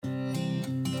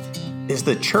Is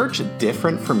the church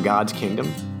different from God's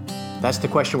kingdom? That's the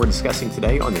question we're discussing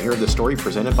today on the Hear the Story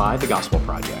presented by The Gospel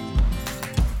Project.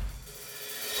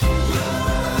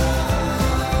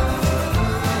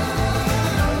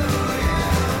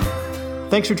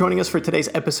 Thanks for joining us for today's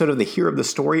episode of the Hear the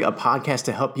Story, a podcast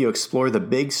to help you explore the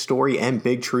big story and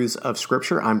big truths of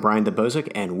Scripture. I'm Brian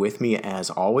DeBozic, and with me, as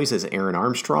always, is Aaron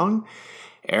Armstrong.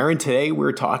 Aaron, today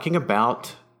we're talking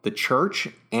about the church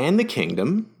and the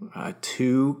kingdom,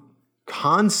 two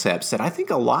concepts that I think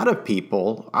a lot of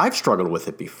people, I've struggled with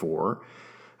it before,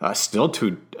 still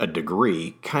to a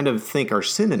degree, kind of think are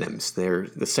synonyms. They're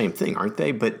the same thing, aren't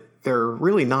they? But they're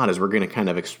really not, as we're going to kind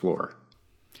of explore.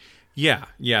 Yeah,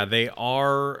 they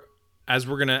are, as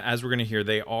we're gonna hear,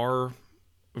 they are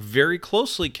very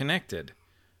closely connected,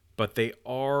 but they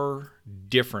are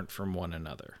different from one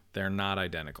another. They're not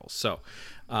identical. So,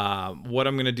 what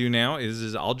I'm gonna do now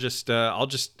is I'll just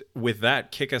with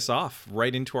that kick us off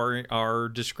right into our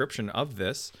description of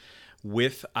this,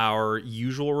 with our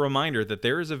usual reminder that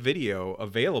there is a video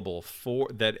available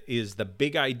that is the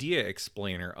big idea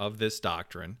explainer of this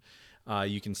doctrine.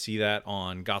 You can see that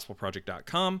on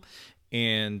gospelproject.com,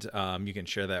 and you can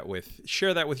share that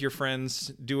with your friends.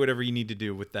 Do whatever you need to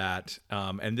do with that.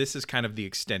 And this is kind of the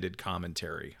extended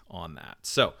commentary on that.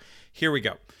 So here we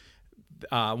go.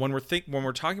 When we're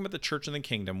talking about the church and the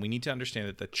kingdom, we need to understand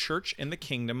that the church and the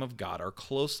kingdom of God are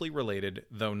closely related,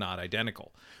 though not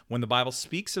identical. When the Bible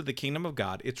speaks of the kingdom of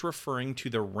God, it's referring to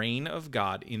the reign of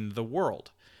God in the world.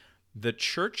 The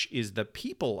church is the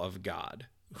people of God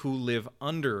who live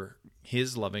under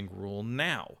his loving rule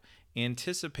now,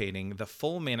 anticipating the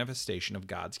full manifestation of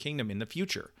God's kingdom in the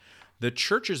future. The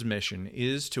church's mission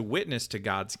is to witness to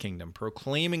God's kingdom,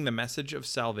 proclaiming the message of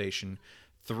salvation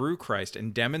through Christ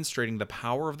and demonstrating the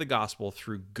power of the gospel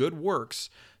through good works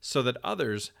so that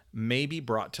others may be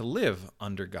brought to live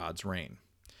under God's reign.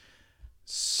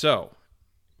 So,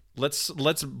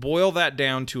 let's boil that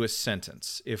down to a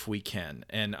sentence, if we can,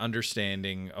 and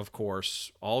understanding, of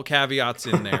course, all caveats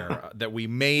in there that we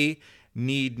may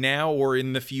need now or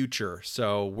in the future.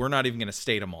 So we're not even going to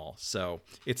state them all. So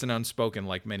it's an unspoken,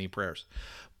 like many prayers.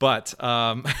 But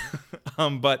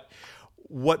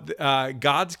what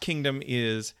God's kingdom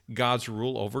is God's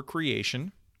rule over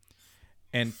creation,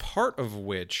 and part of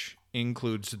which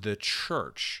includes the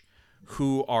church,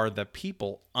 who are the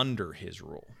people under his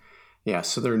rule. Yeah,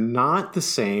 so they're not the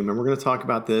same, and we're going to talk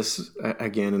about this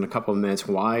again in a couple of minutes,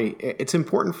 why it's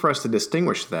important for us to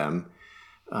distinguish them.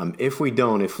 If we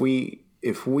don't, if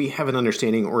we have an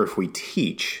understanding, or if we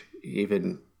teach,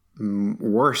 even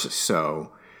worse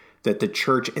so, that the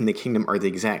church and the kingdom are the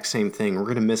exact same thing, we're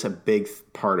going to miss a big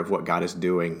part of what God is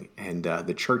doing. And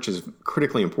the church is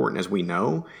critically important, as we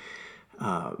know,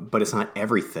 but it's not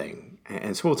everything.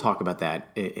 And so we'll talk about that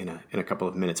in a couple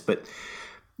of minutes. But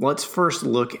let's first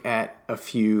look at a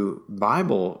few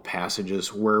Bible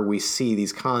passages where we see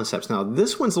these concepts. Now,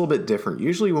 this one's a little bit different.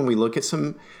 Usually when we look at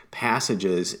some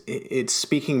passages, it's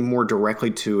speaking more directly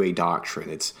to a doctrine.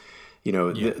 It's,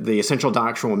 the essential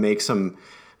doctrine will make some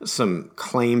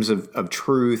claims of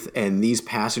truth, and these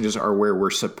passages are where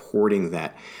we're supporting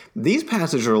that. These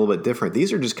passages are a little bit different.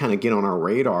 These are just kind of get on our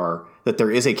radar that there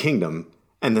is a kingdom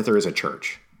and that there is a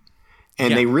church.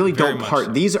 And they really don't parse.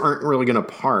 So. These aren't really going to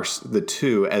parse the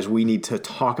two, as we need to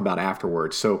talk about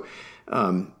afterwards. So,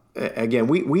 again,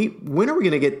 when are we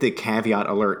going to get the caveat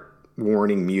alert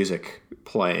warning music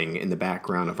playing in the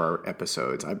background of our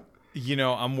episodes?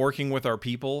 I'm working with our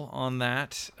people on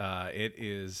that.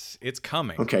 It's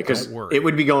coming. Okay, because it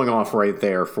would be going off right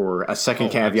there for a second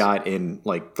caveat in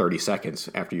like 30 seconds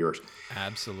after yours.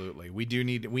 Absolutely, we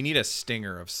need a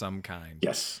stinger of some kind.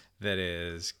 Yes. That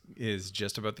is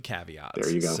just about the caveats.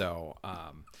 There you go.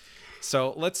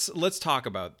 So let's talk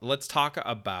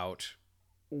about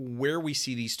where we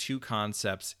see these two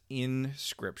concepts in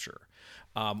Scripture.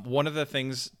 One of the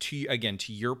things, to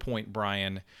your point,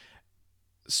 Brian,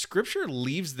 Scripture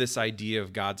leaves this idea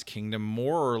of God's kingdom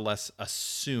more or less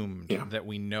assumed that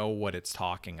we know what it's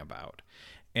talking about.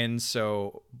 And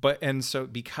so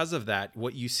because of that,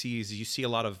 what you see a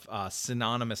lot of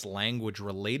synonymous language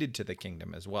related to the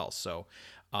kingdom as well. So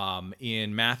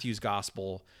in Matthew's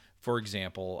gospel, for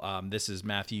example, this is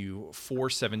Matthew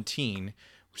 4:17,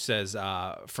 which says,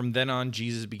 "From then on,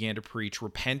 Jesus began to preach,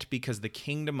 'Repent, because the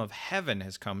kingdom of heaven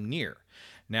has come near.'"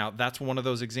 Now, that's one of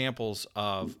those examples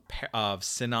of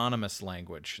synonymous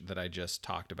language that I just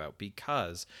talked about,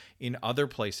 because in other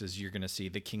places you're going to see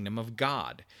the kingdom of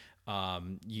God.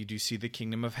 You do see the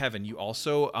kingdom of heaven. You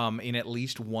also, in at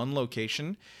least one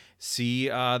location, see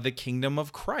the kingdom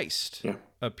of Christ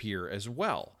appear as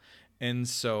well. And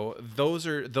so those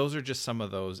are just some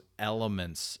of those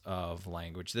elements of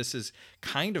language. This is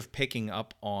kind of picking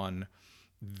up on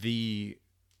the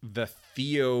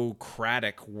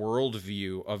theocratic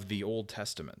worldview of the Old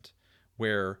Testament,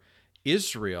 where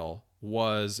Israel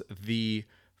was the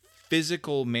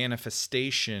physical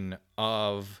manifestation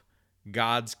of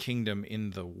God's kingdom in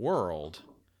the world,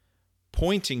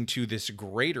 pointing to this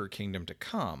greater kingdom to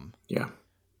come. Yeah.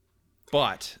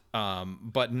 But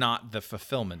not the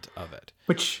fulfillment of it.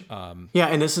 Which, and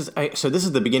this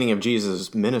is the beginning of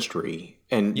Jesus' ministry,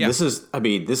 and this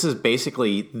is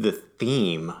basically the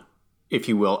theme, if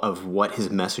you will, of what his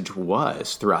message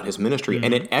was throughout his ministry,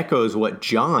 and it echoes what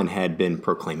John had been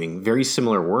proclaiming. Very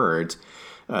similar words: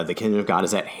 "The kingdom of God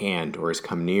is at hand, or has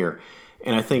come near."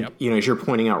 And I think as you're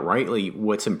pointing out rightly,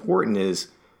 what's important is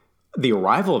the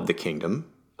arrival of the kingdom,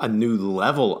 a new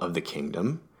level of the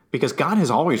kingdom. Because God has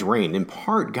always reigned. In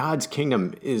part, God's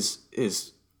kingdom is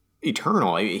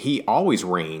eternal. He always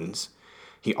reigns.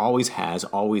 He always has,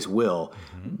 always will.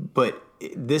 But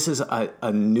this is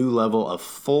a new level of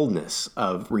fullness,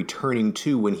 of returning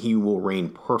to when he will reign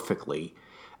perfectly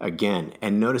again.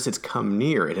 And notice it's come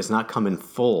near. It has not come in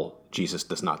full, Jesus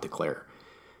does not declare.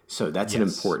 So that's an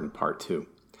important part too.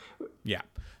 Yeah.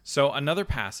 So another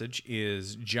passage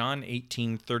is John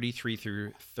 18:33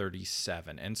 through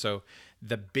 37. And so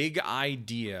the big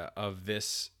idea of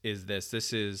this is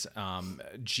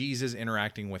Jesus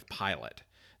interacting with Pilate,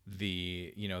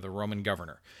 the Roman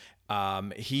governor.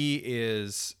 He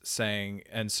is saying,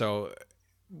 and so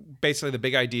basically the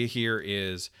big idea here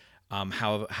is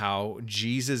how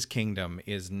Jesus' kingdom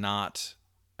is not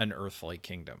an earthly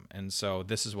kingdom. And so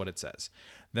this is what it says.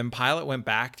 Then Pilate went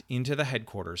back into the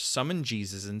headquarters, summoned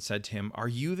Jesus, and said to him, "Are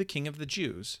you the king of the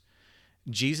Jews?"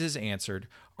 Jesus answered,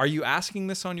 "Are you asking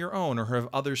this on your own, or have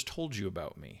others told you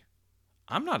about me?"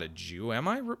 "I'm not a Jew, am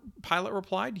I?" Pilate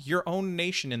replied. "Your own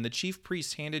nation and the chief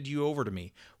priests handed you over to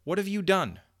me. What have you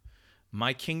done?"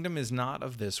 "My kingdom is not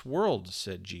of this world,"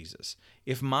 said Jesus.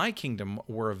 "If my kingdom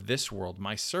were of this world,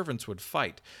 my servants would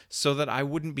fight so that I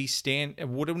wouldn't be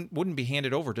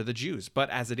handed over to the Jews. But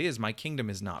as it is, my kingdom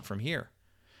is not from here."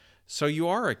 "So you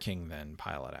are a king then?"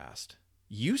 Pilate asked.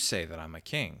 "You say that I'm a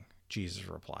king," Jesus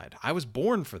replied. "I was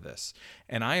born for this,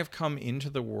 and I have come into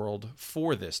the world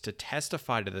for this, to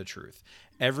testify to the truth.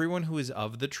 Everyone who is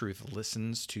of the truth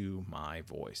listens to my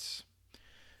voice."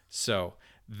 So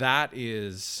that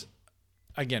is,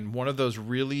 again, one of those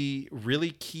really,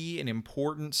 really key and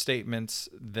important statements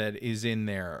that is in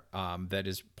there, that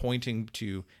is pointing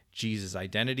to Jesus'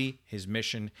 identity, his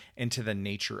mission, and to the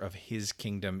nature of his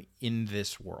kingdom in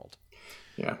this world.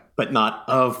 Yeah, but not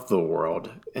of the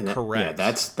world. And correct.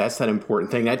 Yeah, that's that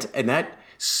important thing. That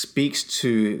speaks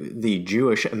to the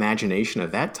Jewish imagination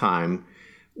of that time,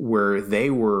 where they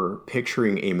were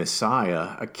picturing a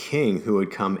Messiah, a king who would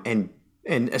come and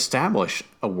establish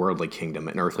a worldly kingdom,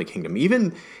 an earthly kingdom.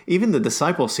 Even the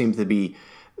disciples seem to be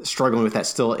struggling with that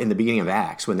still in the beginning of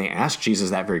Acts, when they asked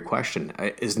Jesus that very question: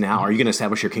 are you going to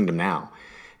establish your kingdom now?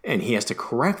 And he has to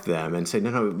correct them and say,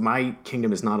 no, my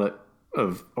kingdom is not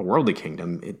of a worldly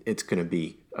kingdom. It's going to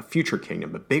be a future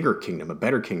kingdom, a bigger kingdom, a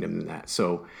better kingdom than that.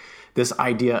 So this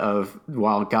idea of,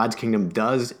 while God's kingdom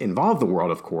does involve the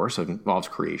world, of course, it involves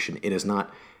creation, it is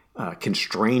not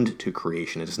constrained to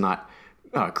creation. It is not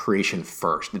creation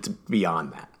first. It's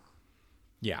beyond that.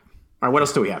 Yeah. All right, what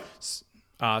else do we have?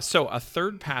 So a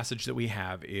third passage that we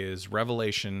have is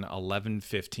Revelation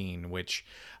 11:15, which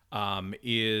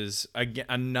is again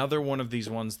another one of these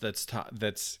ones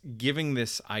that's giving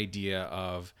this idea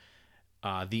of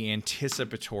the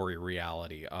anticipatory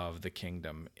reality of the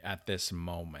kingdom at this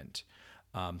moment.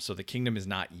 So the kingdom is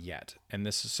not yet. And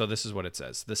this is what it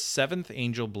says. "The seventh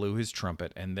angel blew his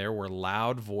trumpet, and there were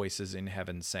loud voices in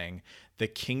heaven saying, 'The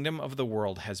kingdom of the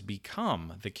world has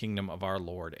become the kingdom of our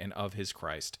Lord and of his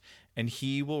Christ, and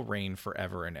he will reign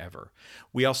forever and ever.'"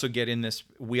 We also get in this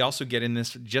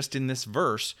just in this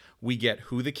verse, we get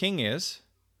who the king is,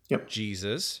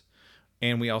 Jesus,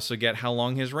 and we also get how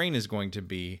long his reign is going to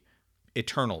be,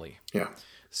 eternally. Yeah.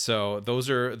 So those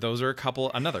are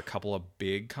another couple of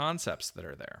big concepts that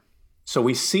are there. So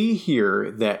we see here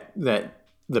that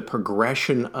the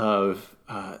progression of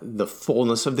the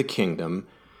fullness of the kingdom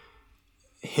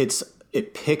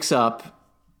picks up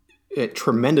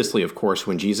tremendously, of course,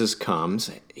 when Jesus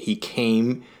comes. He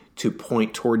came to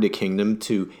point toward the kingdom,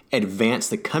 to advance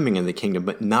the coming of the kingdom,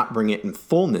 but not bring it in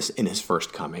fullness in his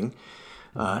first coming.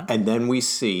 And then we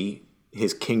see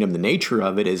his kingdom, the nature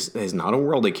of it is not a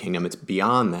worldly kingdom, it's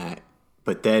beyond that.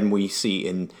 But then we see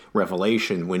in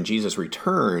Revelation, when Jesus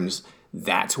returns,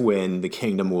 that's when the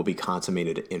kingdom will be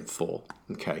consummated in full.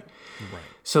 Okay. Right.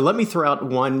 So let me throw out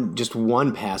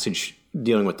one passage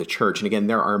dealing with the church. And again,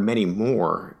 there are many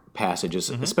more passages,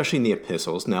 especially in the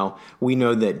epistles. Now, we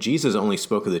know that Jesus only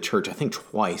spoke of the church, I think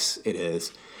twice it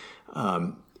is.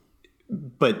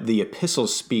 But the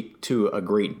epistles speak to a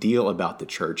great deal about the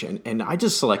church. And I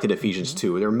just selected Ephesians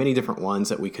 2. There are many different ones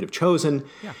that we could have chosen.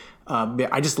 Yeah.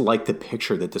 But I just like the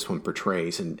picture that this one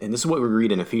portrays. And this is what we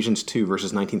read in Ephesians 2,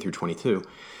 verses 19 through 22.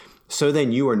 So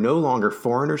then you are no longer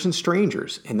foreigners and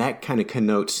strangers. And that kind of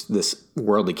connotes this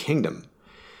worldly kingdom.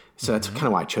 So that's kind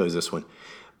of why I chose this one.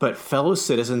 But fellow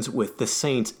citizens with the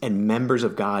saints and members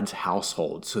of God's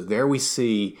household. So there we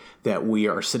see that we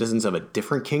are citizens of a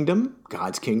different kingdom,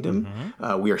 God's kingdom.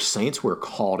 We are saints. We're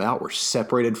called out. We're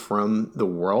separated from the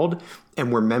world.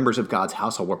 And we're members of God's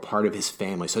household. We're part of his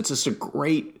family. So it's just a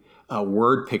great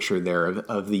word picture there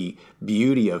of the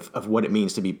beauty of what it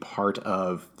means to be part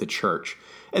of the church.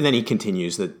 And then he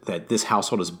continues that this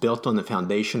household is built on the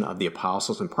foundation of the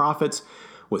apostles and prophets,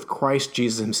 with Christ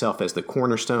Jesus himself as the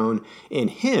cornerstone. In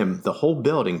him, the whole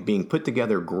building being put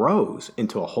together grows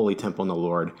into a holy temple in the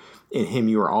Lord. In him,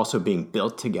 you are also being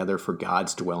built together for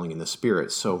God's dwelling in the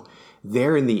Spirit. So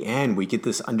there in the end, we get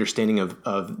this understanding of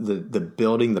the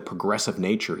building, the progressive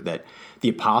nature, that the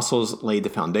apostles laid the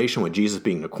foundation with Jesus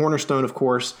being the cornerstone, of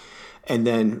course. And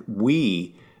then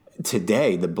we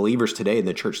today, the believers today in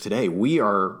the church today, we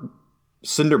are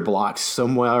cinder blocks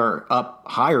somewhere up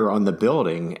higher on the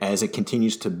building as it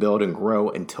continues to build and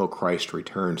grow until Christ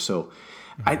returns. So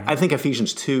I think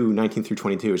Ephesians 2, 19 through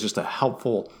 22 is just a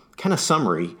helpful kind of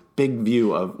summary, big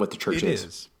view of what the church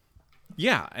is.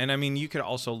 Yeah, and I mean, you could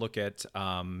also look at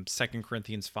 2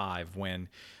 Corinthians 5 when,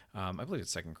 I believe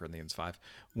it's 2 Corinthians 5,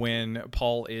 when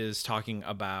Paul is talking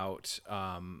about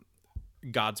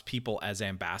God's people as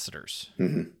ambassadors.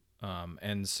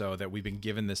 And so that we've been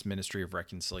given this ministry of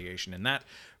reconciliation. And that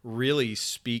really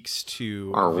speaks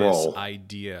to our this role.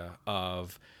 idea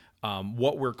of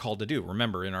what we're called to do.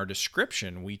 Remember, in our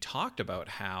description, we talked about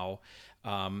how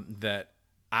that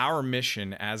our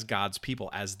mission as God's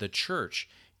people, as the church,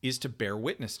 is to bear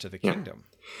witness to the kingdom.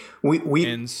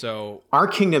 And so our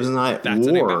kingdom is not at war.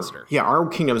 An ambassador. Yeah, our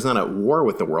kingdom is not at war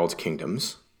with the world's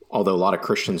kingdoms, although a lot of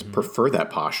Christians prefer that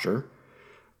posture.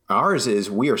 Ours is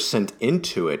we are sent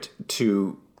into it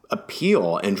to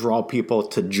appeal and draw people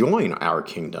to join our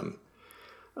kingdom,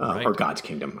 or God's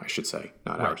kingdom, I should say,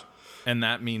 not ours. And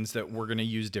that means that we're going to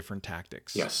use different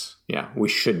tactics. Yes. Yeah, we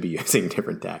should be using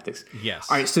different tactics. Yes.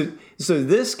 All right, so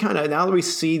this kind of, now that we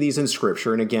see these in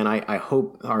Scripture, and again, I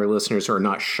hope our listeners are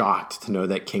not shocked to know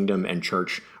that kingdom and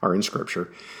church are in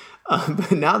Scripture.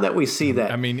 But now that we see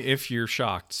that... I mean, if you're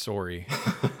shocked, sorry.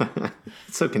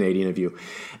 It's so Canadian of you.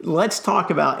 Let's talk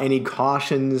about any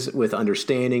cautions with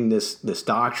understanding this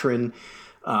doctrine.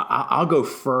 I'll go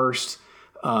first,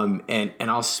 and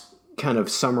I'll kind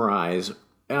of summarize.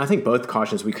 And I think both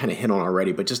cautions we kind of hit on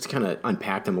already, but just to kind of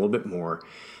unpack them a little bit more.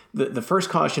 The first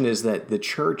caution is that the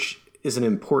church is an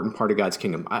important part of God's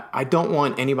kingdom. I don't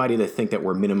want anybody to think that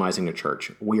we're minimizing the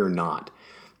church. We are not.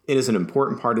 It is an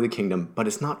important part of the kingdom, but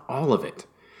it's not all of it.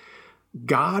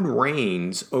 God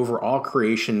reigns over all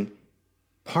creation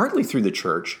partly through the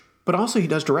church, but also he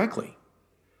does directly.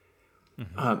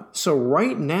 So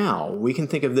right now, we can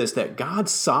think of this, that God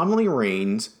sovereignly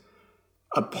reigns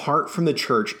apart from the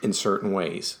church in certain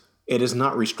ways. It is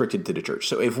not restricted to the church.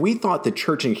 So if we thought the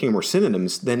church and kingdom were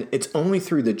synonyms, then it's only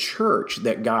through the church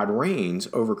that God reigns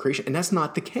over creation, and that's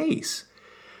not the case.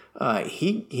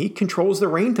 He controls the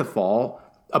rain to fall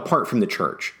apart from the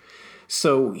church.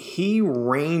 So he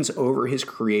reigns over his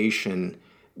creation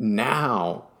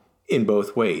now in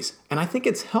both ways. And I think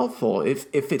it's helpful if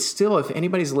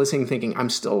anybody's listening thinking,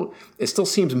 it still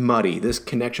seems muddy, this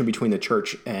connection between the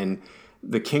church and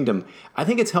the kingdom. I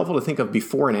think it's helpful to think of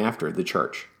before and after the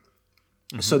church.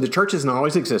 So the church has not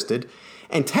always existed.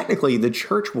 And technically the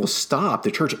church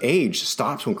age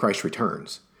stops when Christ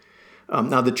returns.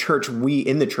 Now, the church,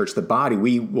 the body,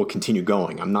 we will continue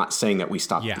going. I'm not saying that we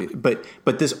stop. Yeah.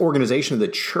 But this organization of the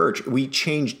church,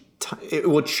 it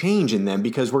will change in them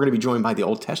because we're going to be joined by the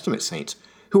Old Testament saints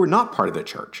who are not part of the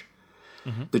church.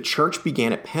 The church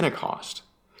began at Pentecost.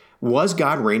 Was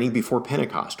God reigning before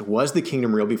Pentecost? Was the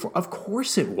kingdom real before? Of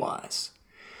course it was.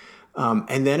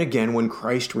 And then again, when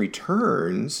Christ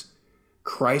returns,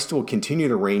 Christ will continue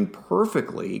to reign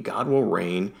perfectly. God will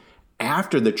reign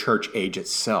after the church age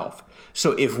itself.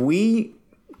 So if we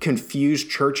confused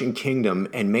church and kingdom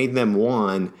and made them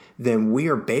one, then we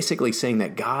are basically saying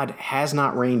that God has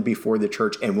not reigned before the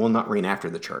church and will not reign after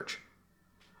the church.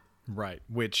 Right,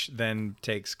 which then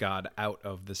takes God out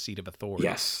of the seat of authority.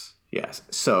 Yes. Yes.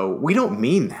 So we don't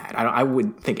mean that. I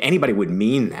would think anybody would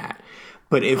mean that.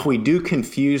 But if we do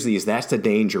confuse these, that's the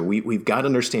danger. We've got to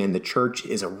understand the church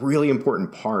is a really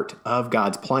important part of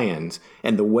God's plans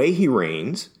and the way he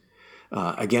reigns.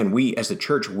 Again, we as a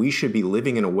church, we should be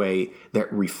living in a way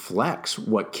that reflects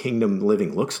what kingdom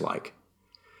living looks like.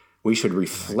 We should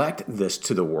reflect this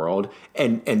to the world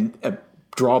and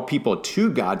draw people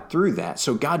to God through that.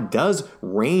 So God does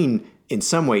reign in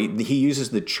some way. He uses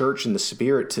the church and the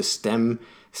Spirit to stem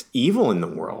evil in the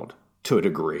world to a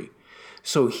degree.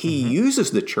 So he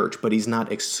uses the church, but he's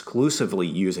not exclusively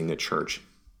using the church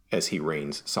as he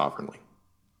reigns sovereignly.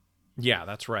 Yeah,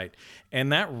 that's right.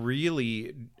 And that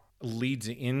really leads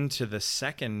into the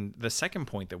second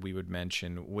point that we would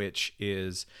mention, which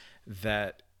is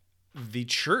that the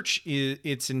church is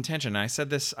its intention. I said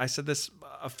this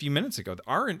a few minutes ago.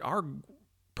 Our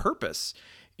purpose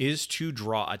is to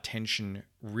draw attention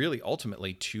really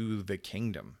ultimately to the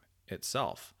kingdom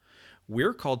itself.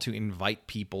 We're called to invite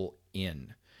people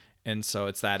in. And so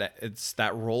it's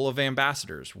that role of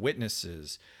ambassadors,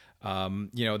 witnesses.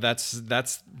 That's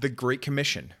the Great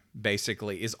Commission,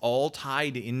 basically, is all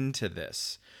tied into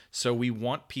this. So we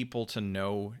want people to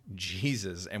know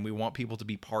Jesus, and we want people to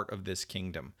be part of this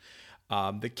kingdom.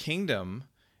 The kingdom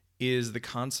is the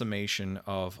consummation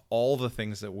of all the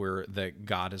things that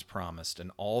God has promised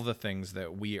and all the things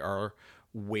that we are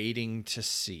waiting to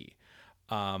see.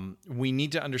 We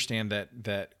need to understand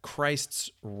that Christ's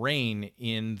reign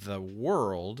in the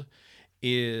world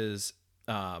is,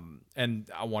 and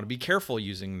I want to be careful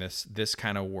using this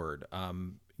kind of word,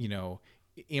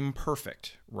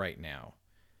 imperfect right now.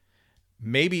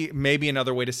 Maybe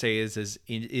another way to say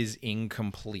is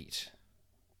incomplete.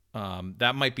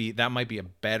 That might be a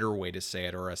better way to say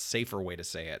it, or a safer way to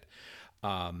say it.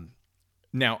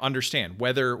 Now, understand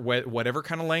whatever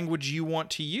kind of language you want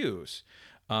to use.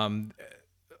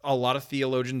 A lot of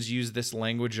theologians use this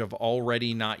language of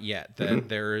already not yet, that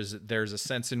there's a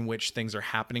sense in which things are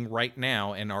happening right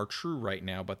now and are true right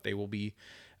now, but they will be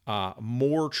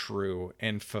more true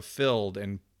and fulfilled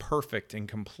and perfect and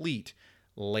complete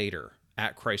later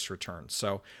at Christ's return.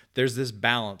 So there's this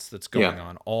balance that's going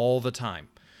on all the time.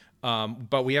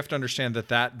 But we have to understand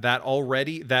that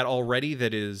already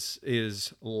that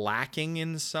is lacking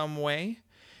in some way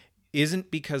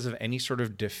isn't because of any sort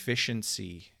of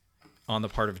deficiency on the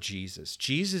part of Jesus.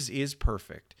 Jesus is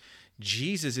perfect.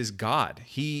 Jesus is God.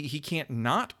 He can't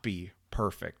not be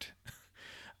perfect.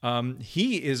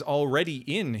 He is already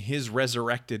in his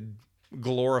resurrected,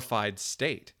 glorified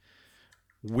state.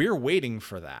 We're waiting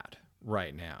for that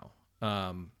right now.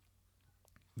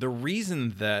 The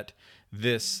reason that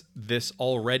this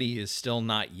already is still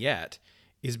not yet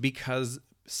is because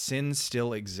sin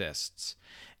still exists.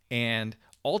 And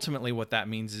ultimately what that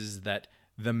means is that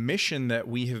the mission that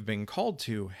we have been called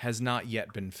to has not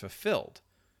yet been fulfilled.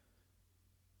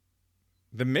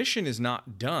 The mission is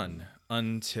not done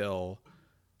until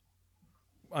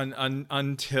God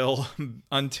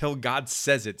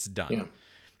says it's done. Yeah.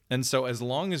 And so as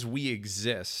long as we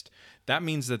exist, that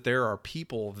means that there are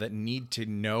people that need to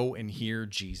know and hear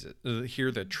Jesus,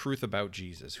 hear the truth about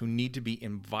Jesus, who need to be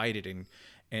invited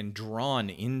and drawn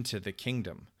into the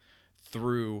kingdom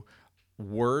through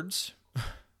words.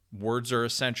 Words are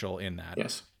essential in that.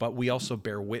 Yes. But we also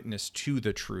bear witness to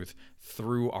the truth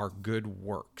through our good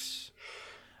works.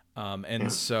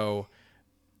 So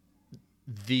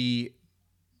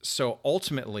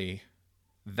ultimately,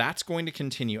 that's going to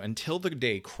continue until the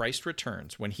day Christ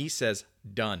returns, when he says,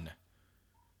 done.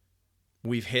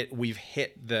 We've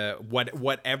hit the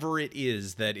whatever it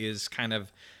is that is kind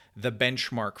of the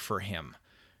benchmark for him,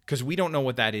 because we don't know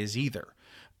what that is either,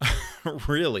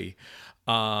 really.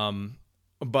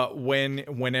 But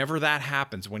whenever that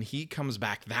happens, when he comes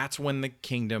back, that's when the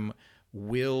kingdom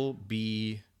will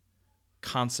be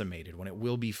consummated, when it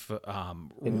will be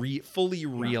fully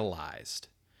realized.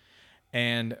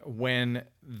 And when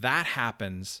that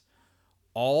happens,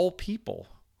 all people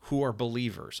who are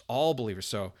believers,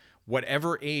 so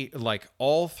whatever age, like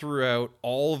all throughout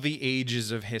all the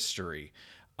ages of history,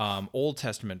 Old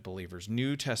Testament believers,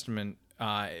 New Testament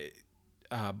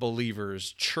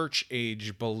believers, church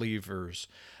age believers,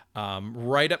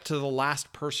 right up to the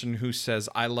last person who says,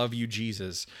 I love you,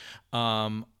 Jesus.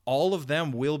 All of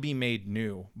them will be made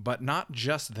new, but not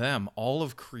just them. All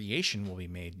of creation will be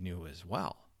made new as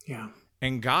well. Yeah.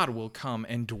 And God will come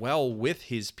and dwell with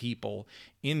his people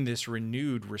in this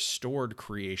renewed, restored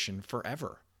creation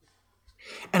forever.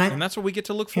 And that's what we get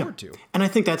to look forward to. And I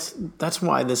think that's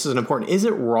why this is important. Is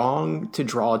it wrong to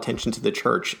draw attention to the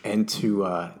church and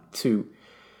to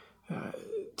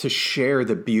to share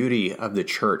the beauty of the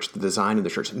church, the design of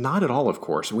the church. Not at all, of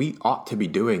course. We ought to be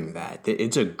doing that.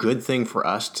 It's a good thing for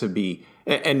us to be,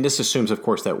 and this assumes, of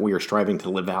course, that we are striving to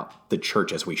live out the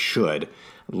church as we should,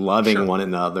 loving one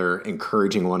another,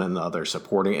 encouraging one another,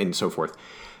 supporting, and so forth.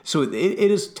 So it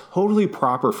is totally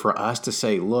proper for us to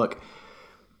say, look,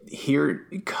 here,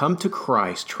 come to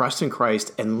Christ, trust in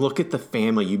Christ, and look at the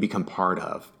family you become part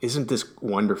of. Isn't this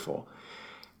wonderful?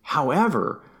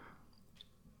 However,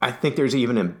 I think there's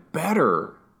even a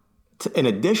better, in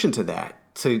addition to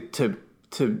that,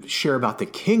 to share about the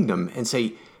kingdom and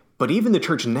say, but even the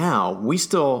church now, we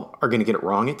still are going to get it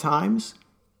wrong at times.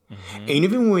 Mm-hmm. And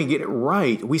even when we get it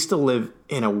right, we still live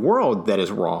in a world that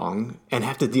is wrong and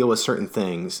have to deal with certain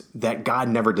things that God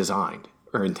never designed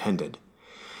or intended.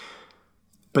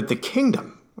 But the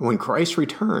kingdom, when Christ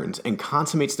returns and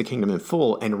consummates the kingdom in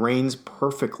full and reigns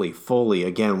perfectly, fully,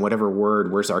 again, whatever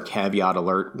word, where's our caveat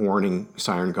alert, warning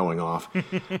siren going off,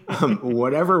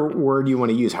 whatever word you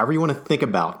want to use, however you want to think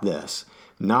about this,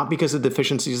 not because of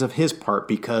deficiencies of his part,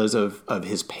 because of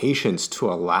his patience to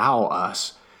allow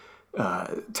us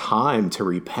time to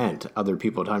repent, other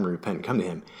people time to repent and come to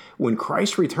him. When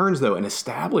Christ returns, though, and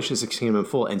establishes his kingdom in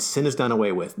full, and sin is done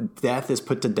away with, death is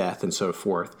put to death, and so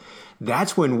forth,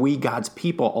 that's when we, God's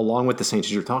people, along with the saints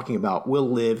as you're talking about, will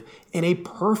live in a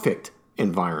perfect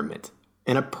environment,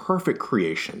 in a perfect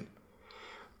creation,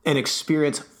 and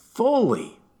experience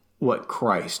fully what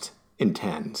Christ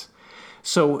intends.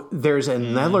 So there's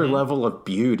another level of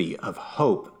beauty, of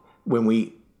hope, when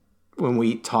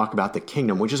we talk about the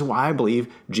kingdom, which is why I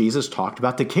believe Jesus talked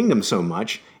about the kingdom so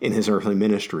much in his earthly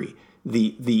ministry.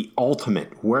 The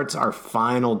ultimate, where it's our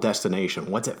final destination,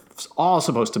 what's it all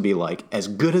supposed to be like. As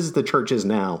good as the church is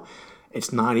now,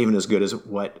 it's not even as good as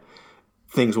what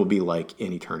things will be like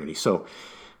in eternity. So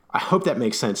I hope that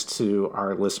makes sense to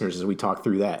our listeners as we talk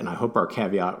through that, and I hope our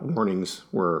caveat warnings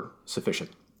were sufficient.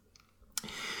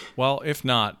 Well, if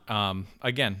not,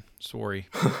 again, sorry.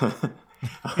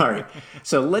 All right.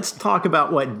 So let's talk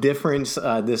about what difference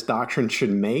this doctrine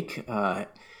should make.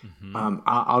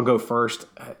 I'll go first.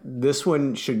 This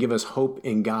one should give us hope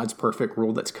in God's perfect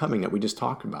rule that's coming that we just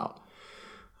talked about.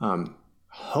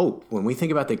 Hope. When we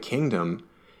think about the kingdom,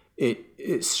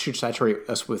 it should saturate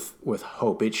us with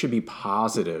hope. It should be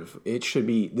positive.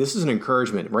 This is an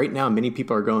encouragement. Right now, many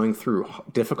people are going through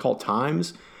difficult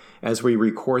times. As we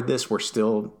record this,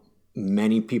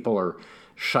 many people are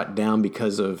shut down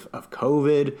because of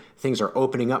COVID. Things are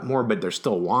opening up more, but they're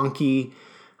still wonky.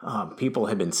 People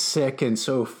have been sick and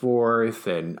so forth.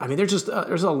 And I mean, there's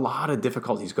a lot of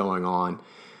difficulties going on.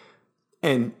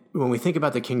 And when we think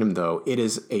about the kingdom, though, it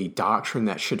is a doctrine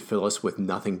that should fill us with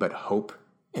nothing but hope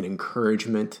and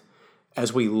encouragement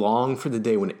as we long for the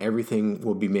day when everything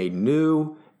will be made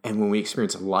new and when we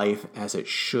experience life as we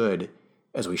should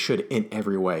in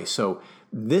every way. So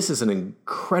this is an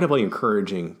incredibly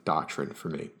encouraging doctrine for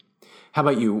me. How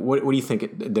about you? What do you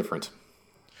think different?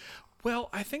 Well,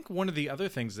 I think one of the other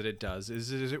things that it does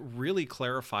is it really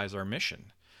clarifies our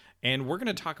mission. And we're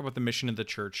going to talk about the mission of the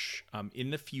church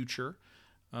in the future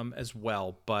as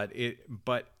well. But it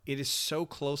is so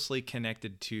closely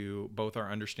connected to both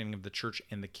our understanding of the church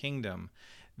and the kingdom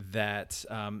that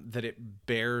it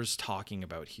bears talking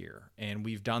about here. And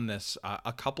we've done this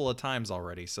a couple of times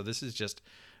already. So this is just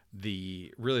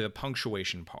the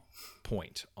punctuation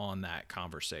point on that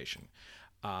conversation.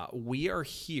 We are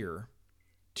here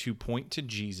to point to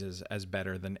Jesus as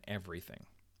better than everything,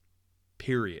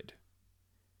 period.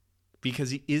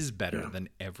 Because he is better than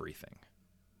everything.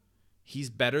 He's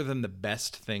better than the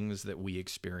best things that we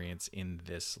experience in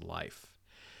this life.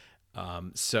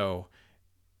 So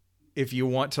if you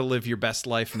want to live your best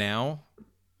life now,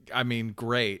 I mean,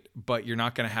 great, but you're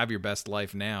not going to have your best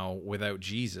life now without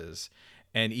Jesus.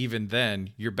 And even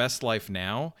then, your best life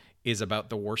now is about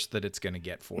the worst that it's going to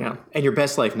get for you. And your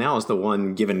best life now is the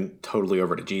one given totally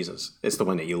over to Jesus. It's the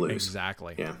one that you lose.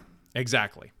 Exactly. Yeah.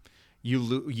 Exactly.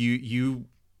 You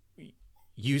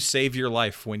save your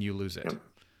life when you lose it. Yep.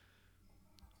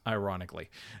 Ironically.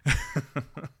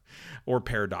 Or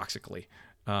paradoxically.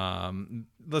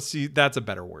 Let's see. That's a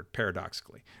better word.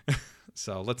 Paradoxically.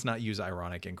 So let's not use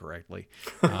ironic incorrectly.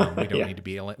 We don't need to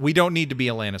be. We don't need to be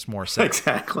Alanis Morissette.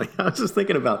 Exactly. I was just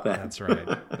thinking about that. That's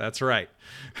right. That's right.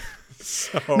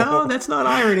 So, no, that's not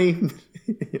irony.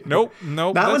 Nope.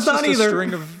 That that's one's not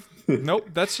either. Nope.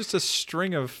 That's just a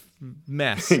string of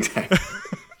mess. Exactly.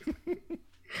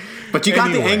 But you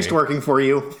got the angst working for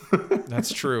you.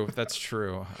 That's true. That's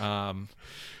true.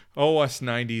 Us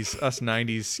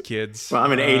 90s kids. Well,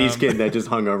 I'm an 80s kid that just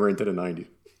hung over into the 90s.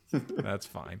 That's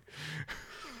fine.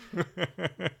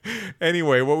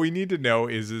 Anyway, what we need to know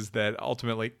is that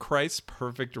ultimately Christ's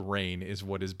perfect reign is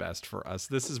what is best for us.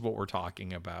 This is what we're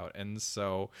talking about. And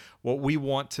so what we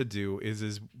want to do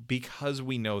is because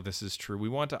we know this is true, we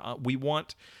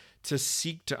want to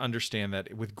seek to understand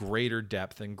that with greater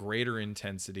depth and greater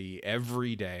intensity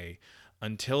every day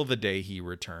until the day he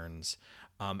returns.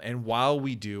 And while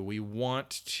we do, we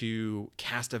want to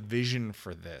cast a vision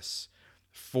for this,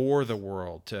 for the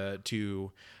world,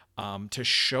 to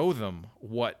show them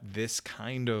what this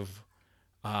kind of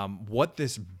what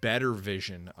this better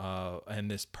vision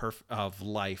and this of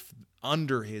life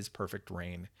under his perfect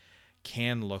reign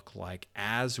can look like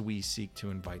as we seek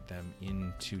to invite them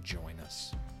in to join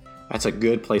us. That's a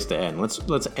good place to end.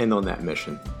 Let's end on that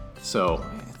mission. So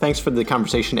thanks for the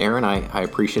conversation, Aaron. I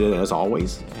appreciate it as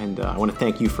always. And I want to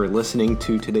thank you for listening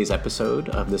to today's episode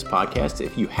of this podcast.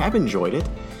 If you have enjoyed it,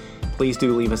 please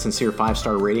do leave a sincere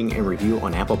 5-star rating and review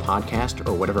on Apple Podcast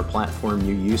or whatever platform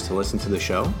you use to listen to the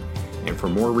show. And for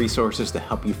more resources to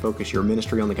help you focus your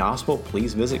ministry on the gospel,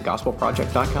 please visit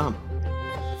gospelproject.com.